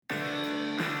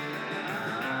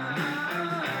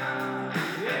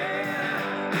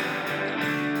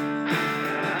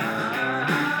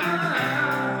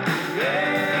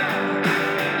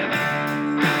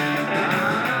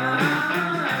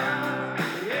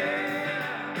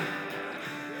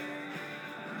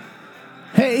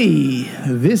Hey,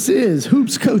 this is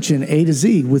Hoops Coaching A to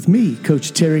Z with me,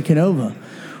 Coach Terry Canova.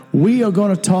 We are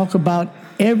going to talk about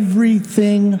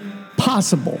everything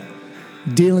possible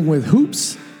dealing with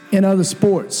hoops and other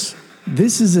sports.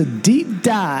 This is a deep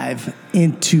dive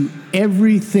into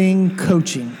everything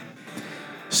coaching.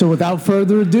 So without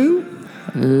further ado,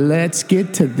 let's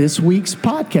get to this week's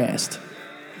podcast.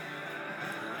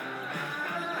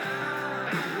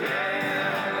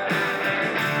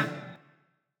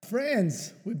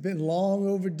 Friends, we've been long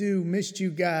overdue, missed you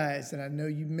guys, and I know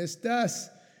you missed us.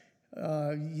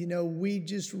 We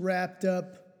just wrapped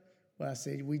up. Well, I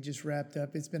say we just wrapped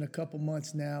up. It's been a couple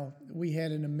months now. We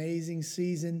had an amazing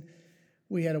season.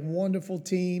 We had a wonderful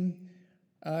team.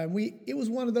 It was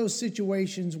one of those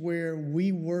situations where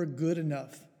we were good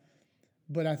enough.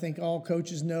 But I think all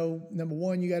coaches know, number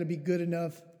one, you got to be good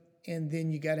enough, and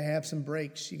then you got to have some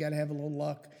breaks. You got to have a little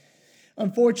luck.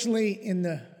 Unfortunately, in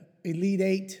the Elite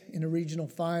Eight in the regional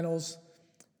finals,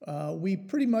 we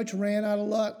pretty much ran out of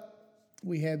luck.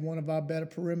 We had one of our better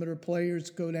perimeter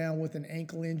players go down with an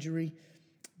ankle injury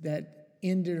that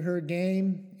ended her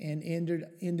game and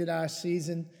ended our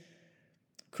season.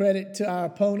 Credit to our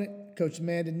opponent, Coach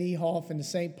Amanda Niehoff and the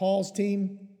St. Paul's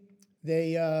team.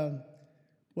 They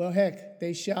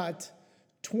shot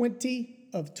 20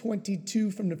 of 22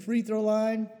 from the free throw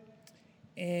line,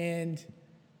 and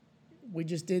we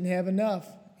just didn't have enough.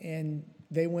 And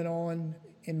they went on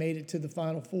and made it to the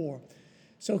Final Four.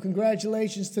 So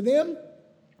congratulations to them,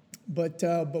 but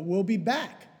we'll be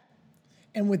back.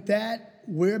 And with that,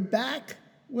 we're back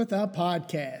with our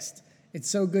podcast. It's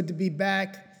so good to be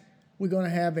back. We're going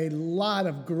to have a lot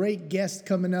of great guests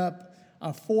coming up.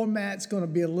 Our format's going to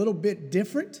be a little bit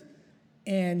different,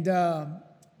 and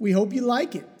we hope you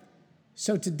like it.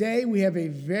 So today we have a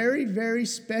very, very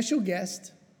special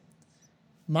guest,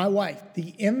 my wife,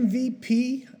 the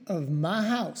MVP of my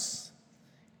house,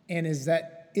 and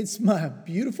it's my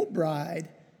beautiful bride,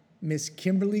 Miss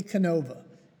Kimberly Canova.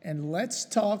 And let's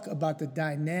talk about the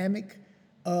dynamic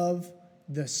of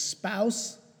the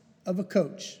spouse of a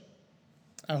coach.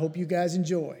 I hope you guys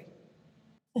enjoy.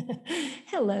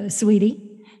 Hello,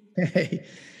 sweetie. Hey,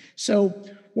 so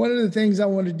one of the things I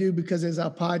want to do, because as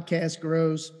our podcast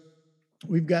grows,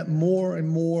 we've got more and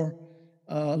more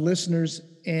listeners,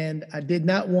 and I did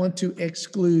not want to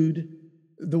exclude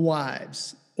the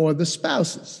wives or the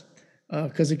spouses,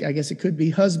 because I guess it could be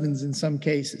husbands in some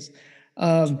cases.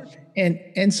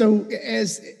 And so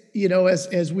as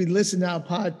we listen to our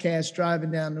podcast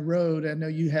driving down the road, I know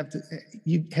you have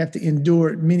to endure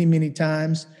it many, many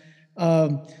times.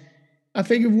 I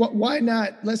figured, why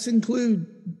not? Let's include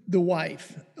the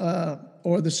wife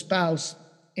or the spouse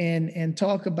and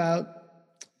talk about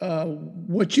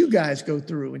what you guys go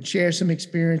through and share some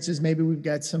experiences. Maybe we've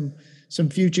got some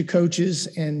future coaches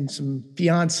and some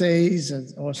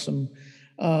fiancés or some,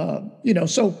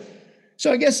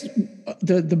 So I guess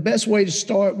the best way to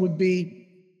start would be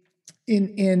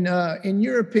in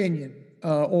your opinion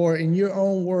or in your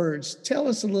own words. Tell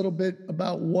us a little bit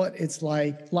about what it's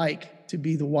like to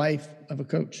be the wife of a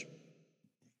coach.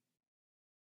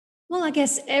 Well, I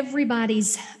guess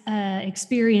everybody's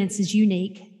experience is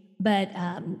unique, but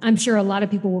I'm sure a lot of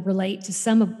people will relate to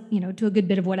to a good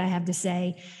bit of what I have to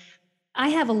say. I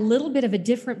have a little bit of a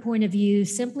different point of view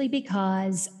simply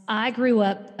because I grew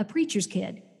up a preacher's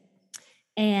kid,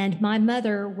 and my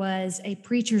mother was a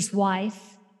preacher's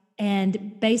wife,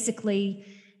 and basically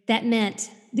that meant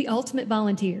the ultimate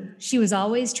volunteer. She was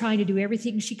always trying to do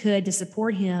everything she could to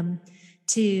support him,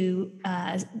 to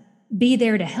be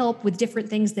there to help with different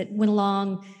things that went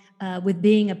along with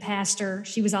being a pastor.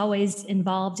 She was always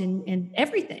involved in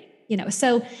everything,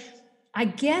 So I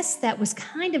guess that was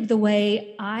kind of the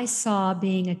way I saw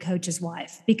being a coach's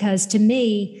wife, because to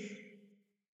me,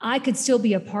 I could still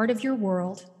be a part of your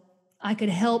world. I could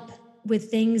help with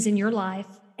things in your life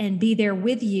and be there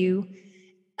with you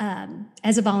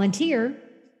as a volunteer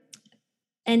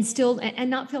and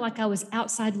not feel like I was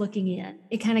outside looking in.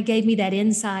 It kind of gave me that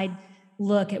inside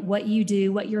look at what you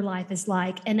do, what your life is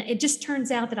like. And it just turns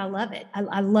out that I love it.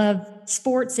 I love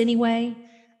sports anyway.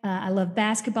 I love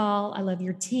basketball. I love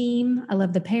your team. I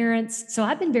love the parents. So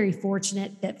I've been very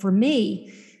fortunate that for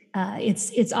me,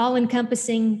 it's all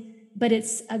encompassing, but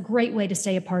it's a great way to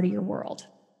stay a part of your world.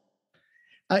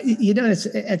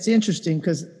 It's interesting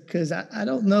because I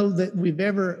don't know that we've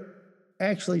ever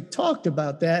actually talked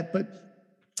about that, but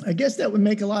I guess that would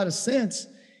make a lot of sense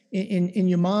in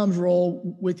your mom's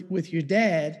role with your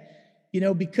dad,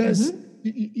 because,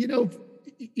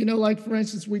 like, for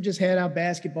instance, we just had our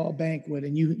basketball banquet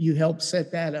and you helped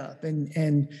set that up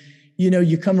and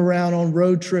you come around on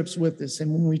road trips with us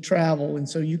and when we travel. And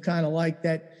so you kind of like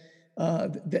that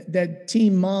that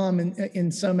team mom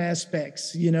in some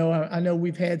aspects. I know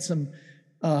we've had some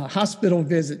hospital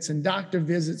visits and doctor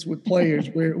visits with players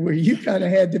where you kind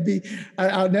of had to be.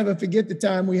 I'll never forget the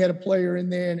time we had a player in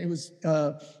there, and it was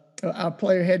our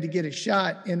player had to get a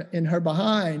shot in her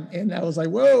behind, and I was like,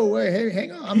 "Whoa, wait, hey,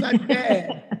 hang on, I'm not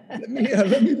dad. let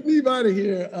me leave out of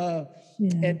here."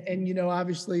 And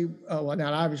obviously, well,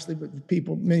 not obviously, but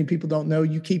many people don't know,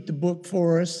 you keep the book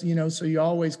for us, so you're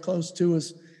always close to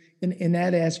us in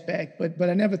that aspect. But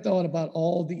I never thought about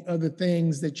all the other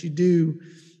things that you do,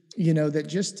 that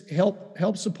just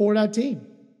help support our team.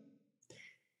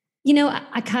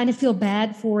 I kind of feel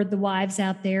bad for the wives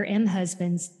out there and the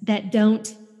husbands that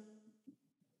don't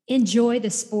enjoy the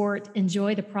sport,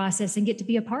 enjoy the process, and get to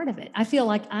be a part of it. I feel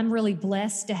like I'm really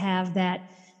blessed to have that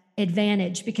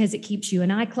advantage because it keeps you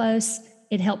and I close.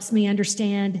 It helps me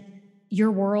understand your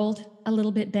world a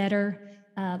little bit better.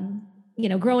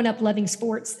 Growing up loving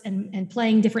sports and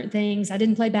playing different things. I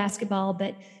didn't play basketball,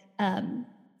 but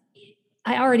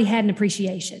I already had an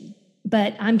appreciation.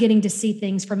 But I'm getting to see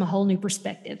things from a whole new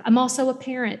perspective. I'm also a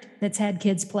parent that's had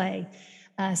kids play.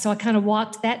 So I kind of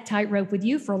walked that tightrope with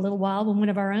you for a little while when one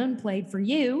of our own played for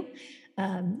you.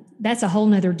 That's a whole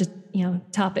nother,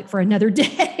 topic for another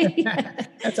day.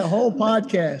 That's a whole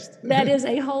podcast. That is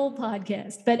a whole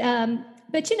podcast. But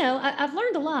I've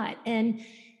learned a lot, and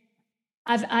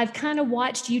I've kind of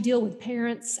watched you deal with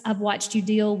parents. I've watched you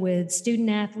deal with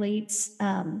student athletes,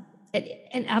 and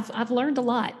I've learned a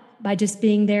lot by just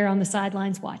being there on the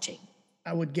sidelines watching.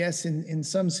 I would guess in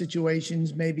some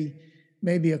situations, maybe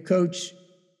a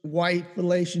coach-wife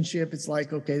relationship, it's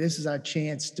like, okay, this is our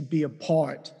chance to be a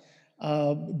part.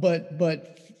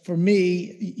 But for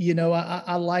me,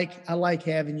 I like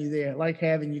having you there. I like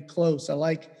having you close. I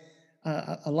like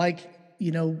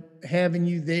having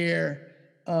you there,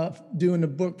 doing the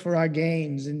book for our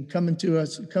games and coming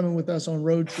with us on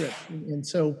road trips. And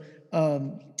so,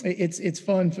 it's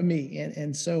fun for me.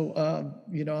 And so,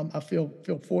 I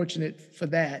feel fortunate for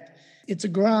that. It's a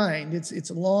grind. It's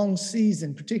a long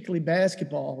season, particularly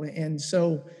basketball. And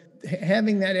so,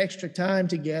 having that extra time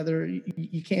together,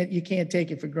 you can't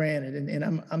take it for granted, and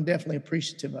I'm definitely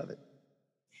appreciative of it.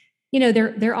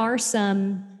 There are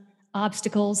some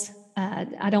obstacles.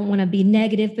 I don't want to be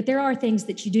negative, but there are things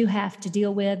that you do have to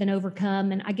deal with and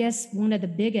overcome. And I guess one of the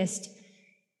biggest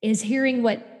is hearing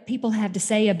what people have to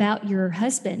say about your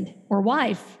husband or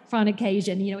wife on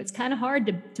occasion. It's kind of hard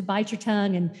to bite your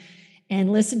tongue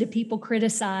and listen to people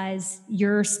criticize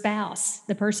your spouse,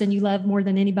 the person you love more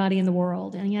than anybody in the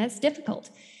world. And it's difficult.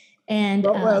 And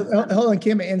hold on,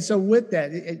 Kim. And so with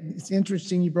that, it's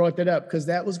interesting you brought that up, because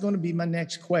that was going to be my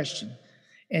next question.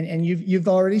 And you've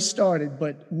already started,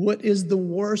 but what is the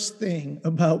worst thing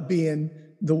about being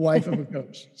the wife of a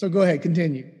coach? So go ahead,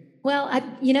 continue. Well,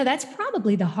 that's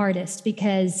probably the hardest,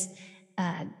 because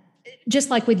just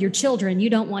like with your children, you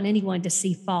don't want anyone to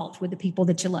see fault with the people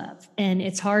that you love. And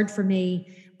it's hard for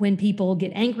me when people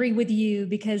get angry with you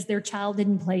because their child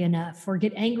didn't play enough, or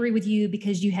get angry with you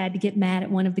because you had to get mad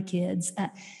at one of the kids.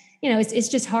 It's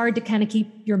just hard to kind of keep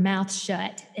your mouth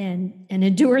shut and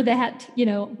endure that.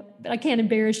 But I can't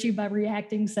embarrass you by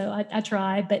reacting, so I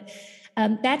try. But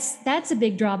that's a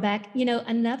big drawback.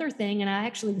 Another thing, and I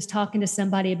actually was talking to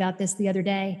somebody about this the other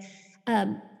day.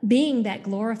 Being that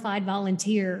glorified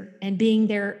volunteer and being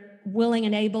there willing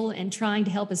and able and trying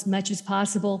to help as much as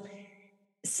possible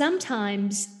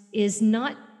sometimes is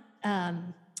not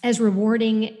as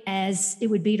rewarding as it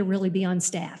would be to really be on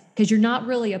staff, because you're not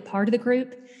really a part of the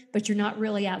group, but you're not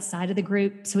really outside of the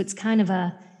group. So it's kind of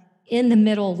a in the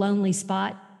middle lonely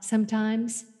spot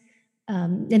sometimes.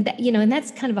 And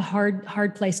that's kind of a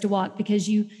hard place to walk, because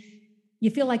you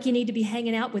feel like you need to be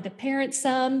hanging out with the parents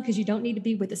some, because you don't need to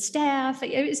be with the staff.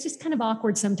 It's just kind of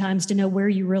awkward sometimes to know where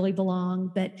you really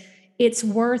belong, but it's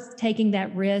worth taking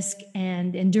that risk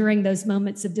and enduring those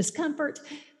moments of discomfort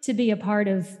to be a part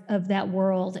of that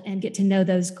world and get to know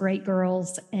those great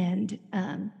girls and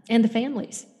the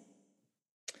families.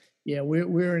 Yeah,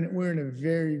 we're in a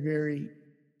very, very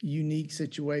unique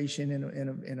situation,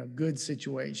 in a good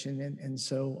situation, and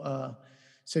so.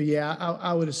 So yeah,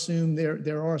 I would assume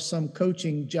there are some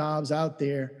coaching jobs out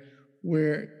there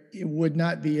where it would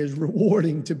not be as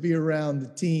rewarding to be around the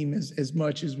team as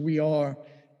much as we are,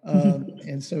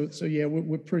 and so yeah,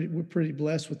 we're pretty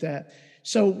blessed with that.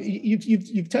 So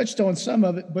you've touched on some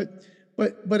of it,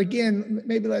 but again,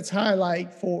 maybe let's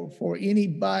highlight for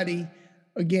anybody,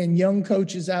 again, young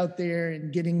coaches out there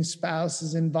and getting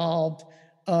spouses involved.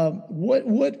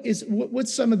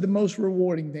 What's some of the most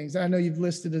rewarding things? I know you've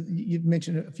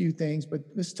mentioned a few things, but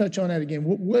let's touch on that again.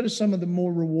 What are some of the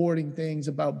more rewarding things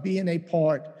about being a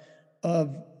part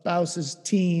of spouse's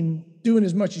team doing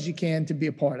as much as you can to be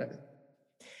a part of it?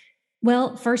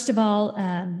 Well, first of all,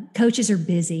 coaches are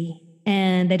busy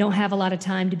and they don't have a lot of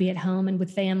time to be at home and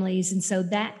with families. And so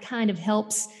that kind of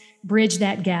helps bridge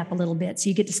that gap a little bit. So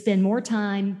you get to spend more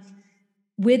time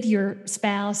with your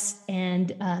spouse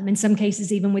and in some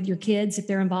cases, even with your kids, if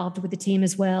they're involved with the team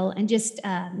as well, and just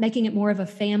making it more of a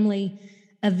family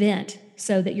event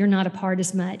so that you're not apart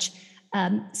as much.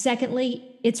 Secondly,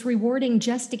 it's rewarding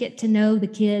just to get to know the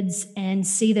kids and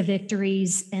see the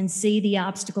victories and see the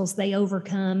obstacles they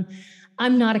overcome.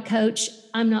 I'm not a coach.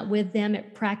 I'm not with them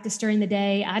at practice during the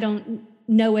day. I don't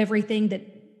know everything that,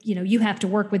 you have to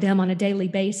work with them on a daily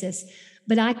basis,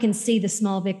 but I can see the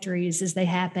small victories as they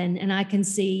happen. And I can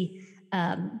see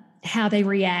how they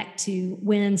react to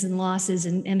wins and losses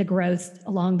and the growth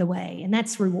along the way. And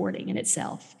that's rewarding in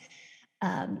itself.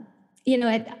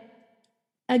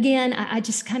 Again, I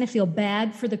just kind of feel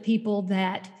bad for the people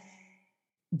that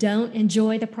don't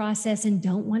enjoy the process and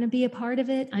don't want to be a part of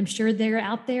it. I'm sure they're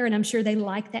out there and I'm sure they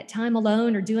like that time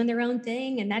alone or doing their own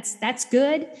thing. And that's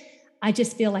good. I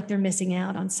just feel like they're missing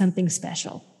out on something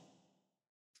special.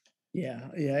 Yeah.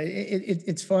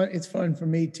 It's fun. It's fun for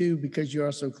me too, because you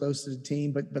are so close to the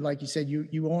team. But like you said,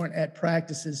 you aren't at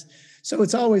practices. So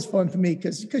it's always fun for me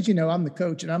because I'm the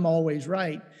coach and I'm always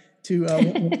right to,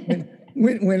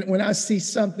 when I see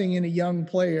something in a young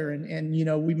player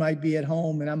and we might be at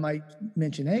home and I might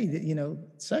mention, hey,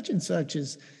 such and such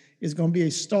is going to be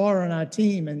a star on our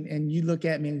team. And you look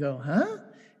at me and go, huh?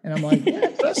 And I'm like,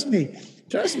 yeah, trust me,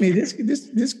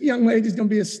 this young lady's going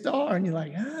to be a star. And you're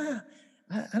like,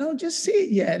 I don't just see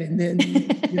it yet. And then,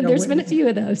 there's been a few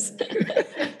of those.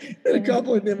 A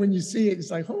couple. And then when you see it,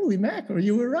 it's like, holy mackerel,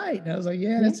 you were right. And I was like,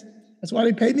 yeah, that's why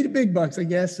they paid me the big bucks, I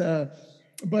guess.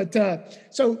 But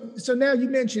so now you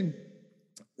mentioned,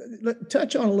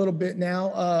 touch on a little bit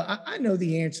now. I know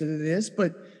the answer to this,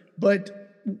 but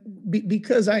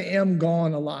because I am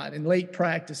gone a lot in late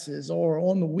practices or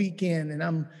on the weekend, and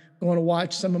I'm going to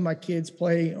watch some of my kids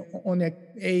play on their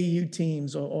AAU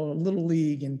teams or Little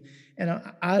League and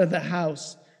out of the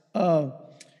house,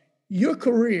 your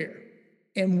career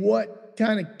and what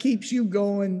kind of keeps you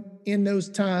going in those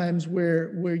times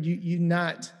where you're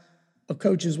not a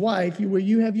coach's wife, where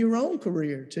you have your own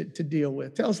career to deal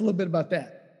with. Tell us a little bit about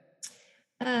that.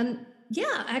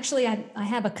 Yeah, actually, I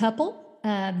have a couple.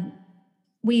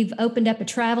 We've opened up a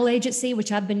travel agency,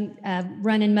 which I've been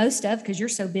running most of because you're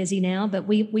so busy now. But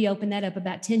we opened that up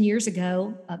about 10 years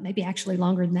ago, maybe actually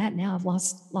longer than that now. I've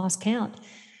lost count.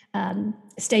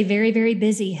 Stay very, very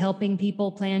busy helping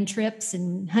people plan trips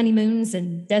and honeymoons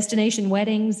and destination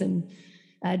weddings and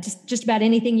just about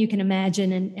anything you can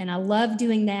imagine. And I love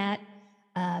doing that.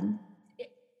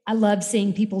 I love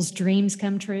seeing people's dreams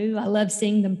come true. I love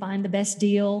seeing them find the best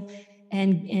deal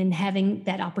and having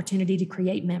that opportunity to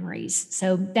create memories.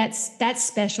 So that's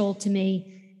special to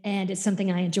me, and it's something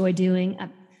I enjoy doing. I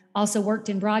also worked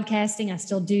in broadcasting. I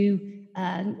still do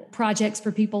projects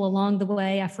for people along the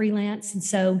way. I freelance, and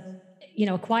so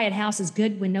a quiet house is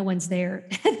good when no one's there.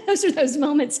 Those are those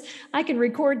moments I can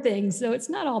record things, so it's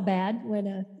not all bad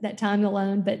when that time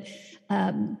alone. But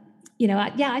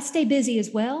I stay busy as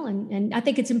well, and I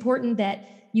think it's important that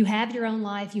you have your own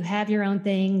life, you have your own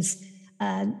things.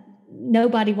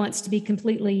 Nobody wants to be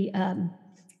completely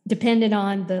dependent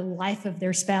on the life of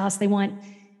their spouse. They want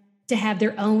to have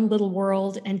their own little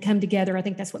world and come together. I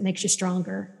think that's what makes you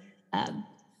stronger. But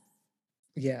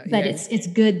it's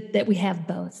good that we have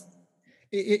both.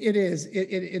 It is.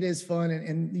 It is fun.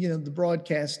 And the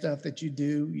broadcast stuff that you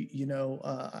do,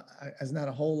 there's not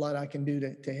a whole lot I can do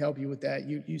to help you with that.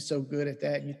 You're so good at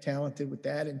that. You're talented with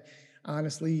that. And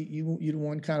honestly, you're the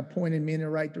one kind of pointing me in the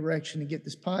right direction to get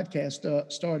this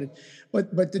podcast started.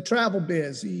 But the travel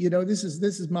biz, this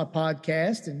is my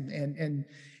podcast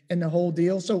and the whole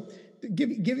deal. So give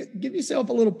yourself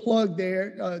a little plug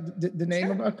there. The name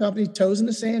of our company, Toes in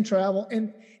the Sand Travel,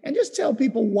 and just tell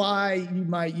people why you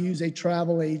might use a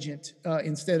travel agent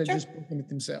instead of just booking it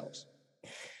themselves.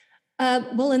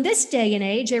 Well, in this day and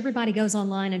age, everybody goes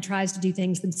online and tries to do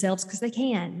things themselves because they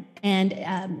can. And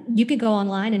you can go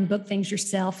online and book things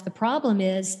yourself. The problem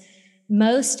is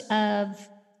most of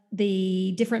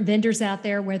the different vendors out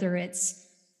there, whether it's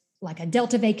like a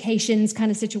Delta Vacations kind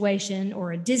of situation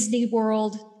or a Disney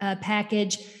World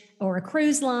package or a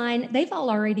cruise line, they've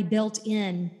all already built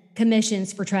in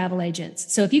commissions for travel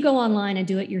agents. So if you go online and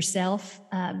do it yourself,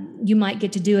 you might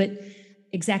get to do it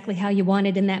exactly how you want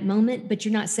it in that moment, but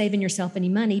you're not saving yourself any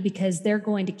money because they're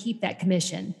going to keep that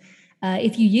commission.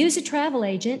 If you use a travel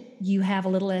agent, you have a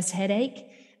little less headache.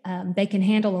 They can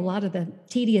handle a lot of the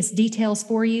tedious details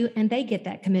for you, and they get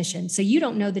that commission. So you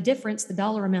don't know the difference. The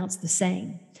dollar amount's the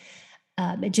same.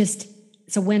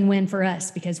 It's a win-win for us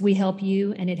because we help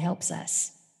you and it helps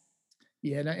us.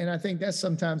 Yeah, and I think that's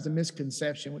sometimes the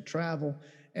misconception with travel.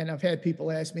 And I've had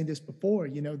people ask me this before.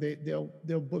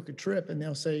 They'll book a trip and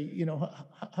they'll say,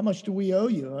 how much do we owe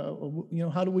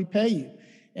you? How do we pay you?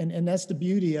 And that's the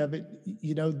beauty of it.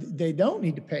 They don't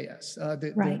need to pay us.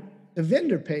 Right. The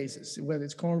vendor pays us, whether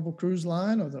it's Carnival Cruise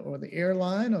Line or the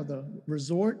airline or the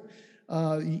resort.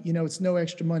 It's no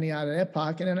extra money out of their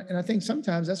pocket. And I think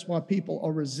sometimes that's why people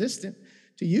are resistant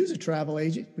to use a travel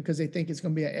agent, because they think it's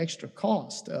going to be an extra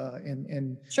cost.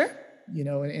 And sure.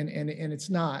 And it's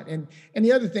not. And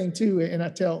the other thing too,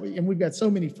 and we've got so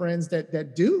many friends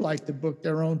that do like to book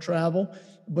their own travel,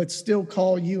 but still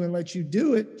call you and let you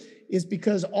do it, is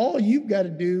because all you've got to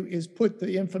do is put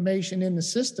the information in the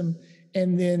system,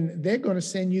 and then they're going to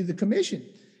send you the commission.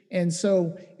 And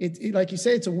so it like you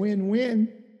say, it's a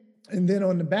win-win. And then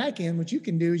on the back end, what you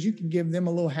can do is you can give them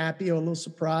a little happy or a little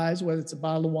surprise, whether it's a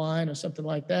bottle of wine or something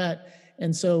like that.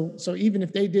 And so even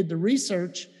if they did the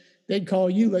research, they'd call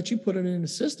you, let you put it in the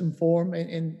system for them,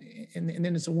 and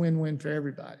then it's a win-win for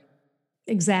everybody.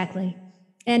 Exactly.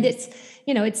 And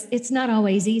it's not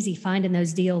always easy finding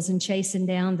those deals and chasing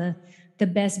down the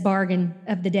best bargain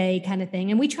of the day kind of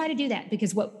thing. And we try to do that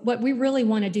because what we really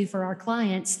want to do for our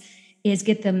clients is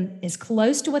get them as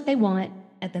close to what they want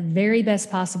at the very best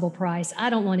possible price.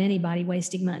 I don't want anybody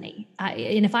wasting money.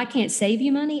 And if I can't save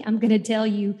you money, I'm going to tell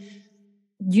you,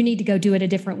 you need to go do it a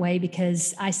different way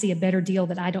because I see a better deal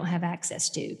that I don't have access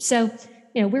to. So,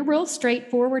 we're real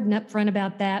straightforward and upfront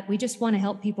about that. We just want to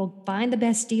help people find the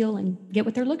best deal and get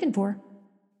what they're looking for.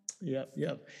 Yep.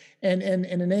 And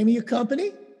the name of your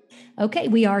company? Okay,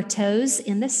 we are Toes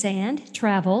in the Sand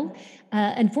Travel.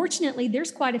 Unfortunately,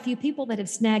 there's quite a few people that have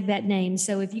snagged that name.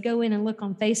 So if you go in and look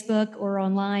on Facebook or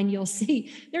online, you'll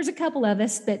see there's a couple of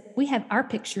us, but we have our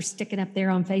picture sticking up there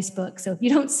on Facebook. So if you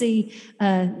don't see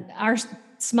our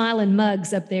smiling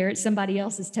mugs up there, it's somebody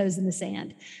else's Toes in the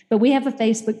Sand. But we have a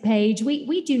Facebook page.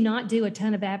 We do not do a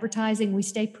ton of advertising. We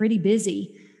stay pretty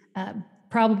busy.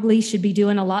 Probably should be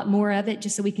doing a lot more of it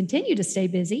just so we continue to stay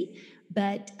busy.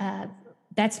 But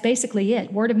that's basically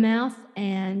it. Word of mouth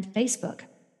and Facebook.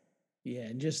 Yeah,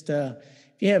 and just if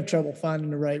you have trouble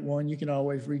finding the right one, you can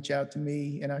always reach out to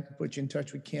me, and I can put you in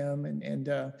touch with Kim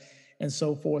and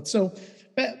so forth. So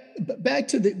back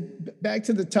to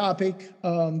the topic.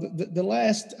 The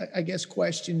last, I guess,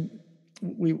 question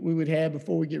we would have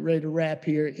before we get ready to wrap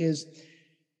here is,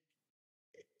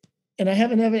 and I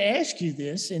haven't ever asked you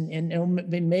this, and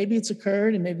maybe it's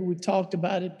occurred, and maybe we've talked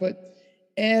about it, but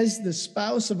as the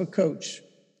spouse of a coach,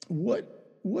 what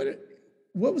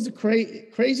was the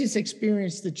craziest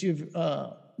experience that you've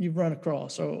run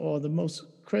across, or the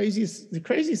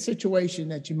craziest situation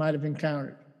that you might have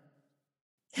encountered?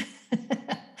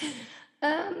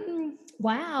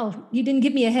 Wow, you didn't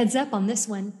give me a heads up on this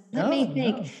one. Let me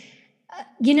think.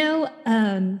 No.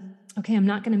 Okay, I'm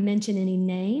not going to mention any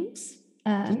names.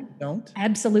 Don't.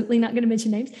 Absolutely not going to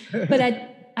mention names. But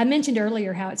I mentioned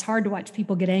earlier how it's hard to watch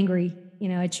people get angry,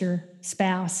 at your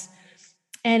spouse.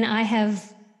 And I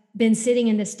have been sitting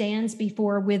in the stands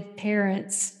before with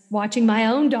parents watching my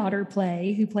own daughter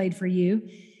play, who played for you,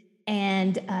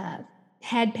 and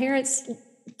had parents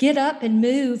get up and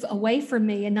move away from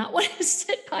me and not want to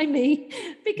sit by me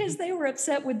because they were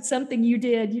upset with something you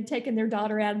did. You'd taken their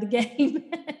daughter out of the game.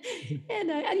 And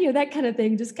that kind of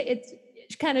thing,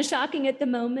 it's kind of shocking at the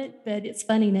moment, but it's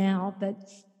funny now. But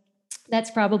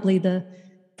that's probably the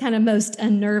kind of most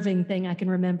unnerving thing I can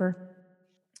remember.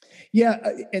 Yeah,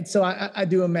 and so I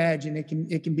do imagine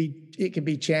it can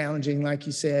be challenging, like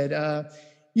you said.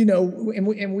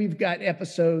 And we've got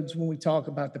episodes when we talk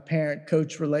about the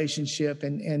parent-coach relationship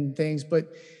and things.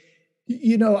 But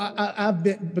I've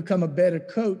become a better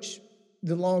coach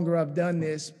the longer I've done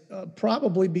this,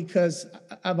 probably because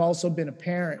I've also been a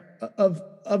parent of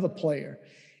a player,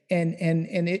 and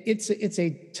it's a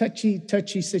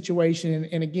touchy situation.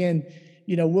 And again,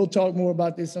 we'll talk more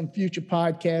about this on future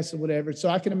podcasts or whatever. So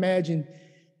I can imagine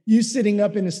you sitting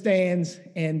up in the stands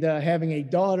and having a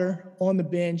daughter on the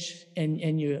bench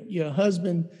and your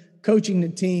husband coaching the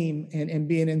team and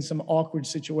being in some awkward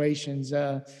situations.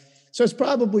 So it's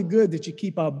probably good that you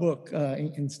keep our book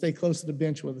and stay close to the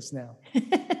bench with us now.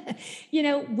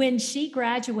 When she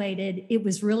graduated, it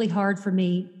was really hard for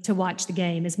me to watch the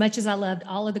game. As much as I loved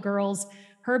all of the girls,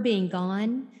 her being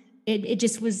gone,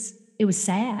 it was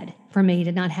sad for me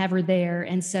to not have her there.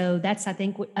 And so that's, I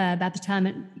think, about the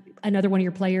time another one of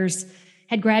your players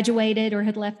had graduated or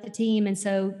had left the team. And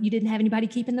so you didn't have anybody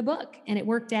keeping the book. And it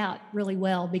worked out really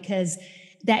well because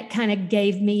that kind of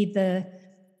gave me the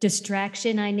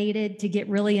distraction I needed to get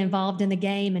really involved in the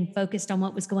game and focused on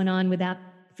what was going on without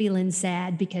feeling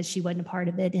sad because she wasn't a part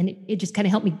of it. And it just kind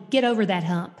of helped me get over that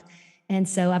hump. And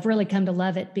so I've really come to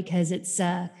love it because it's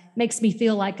makes me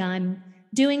feel like I'm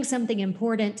doing something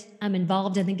important. I'm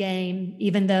involved in the game,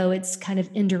 even though it's kind of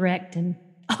indirect and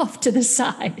off to the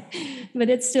side, but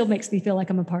it still makes me feel like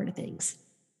I'm a part of things.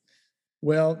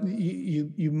 Well,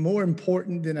 you more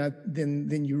important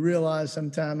than you realize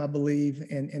sometime, I believe,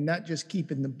 and not just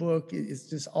keeping the book. It's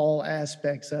just all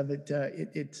aspects of it.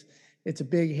 It's a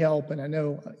big help, and I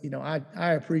know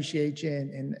I appreciate you,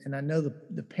 and I know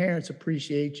the parents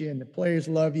appreciate you, and the players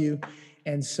love you,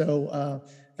 and so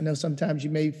I know sometimes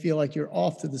you may feel like you're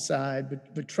off to the side,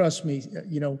 but trust me,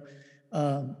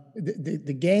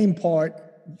 the game part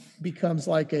becomes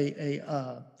like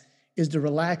is the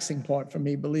relaxing part for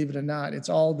me, believe it or not. It's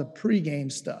all the pregame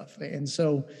stuff. And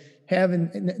so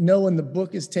knowing the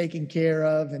book is taken care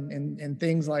of and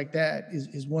things like that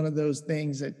is one of those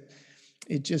things that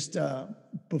it just,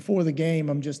 before the game,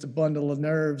 I'm just a bundle of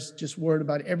nerves, just worried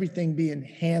about everything being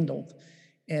handled.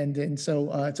 And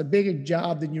so it's a bigger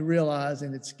job than you realize,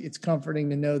 and it's comforting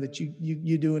to know that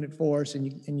you're doing it for us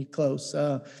and you're close.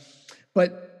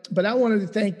 But I wanted to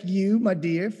thank you, my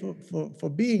dear, for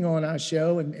being on our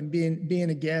show and being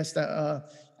a guest.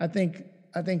 I think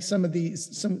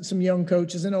some young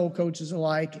coaches and old coaches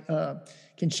alike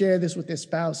can share this with their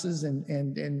spouses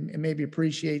and maybe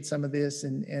appreciate some of this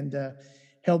and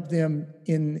help them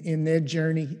in their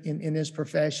journey in this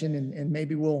profession. And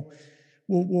maybe we'll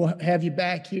have you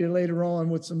back here later on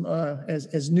with some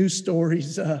as new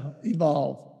stories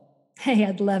evolve. Hey,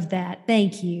 I'd love that.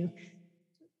 Thank you.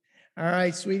 All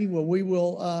right, sweetie.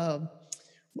 Well,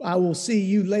 I will see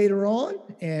you later on.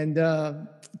 And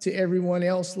to everyone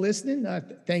else listening,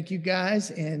 thank you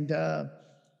guys. And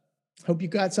hope you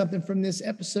got something from this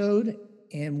episode.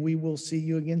 And we will see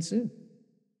you again soon.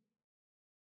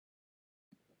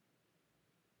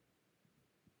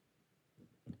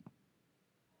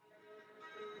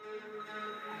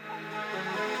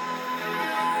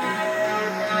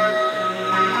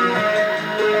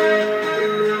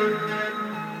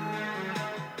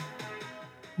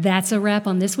 That's a wrap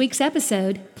on this week's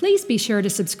episode. Please be sure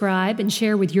to subscribe and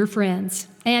share with your friends.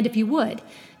 And if you would,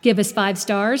 give us 5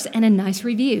 stars and a nice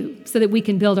review so that we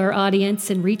can build our audience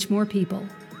and reach more people.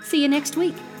 See you next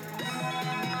week.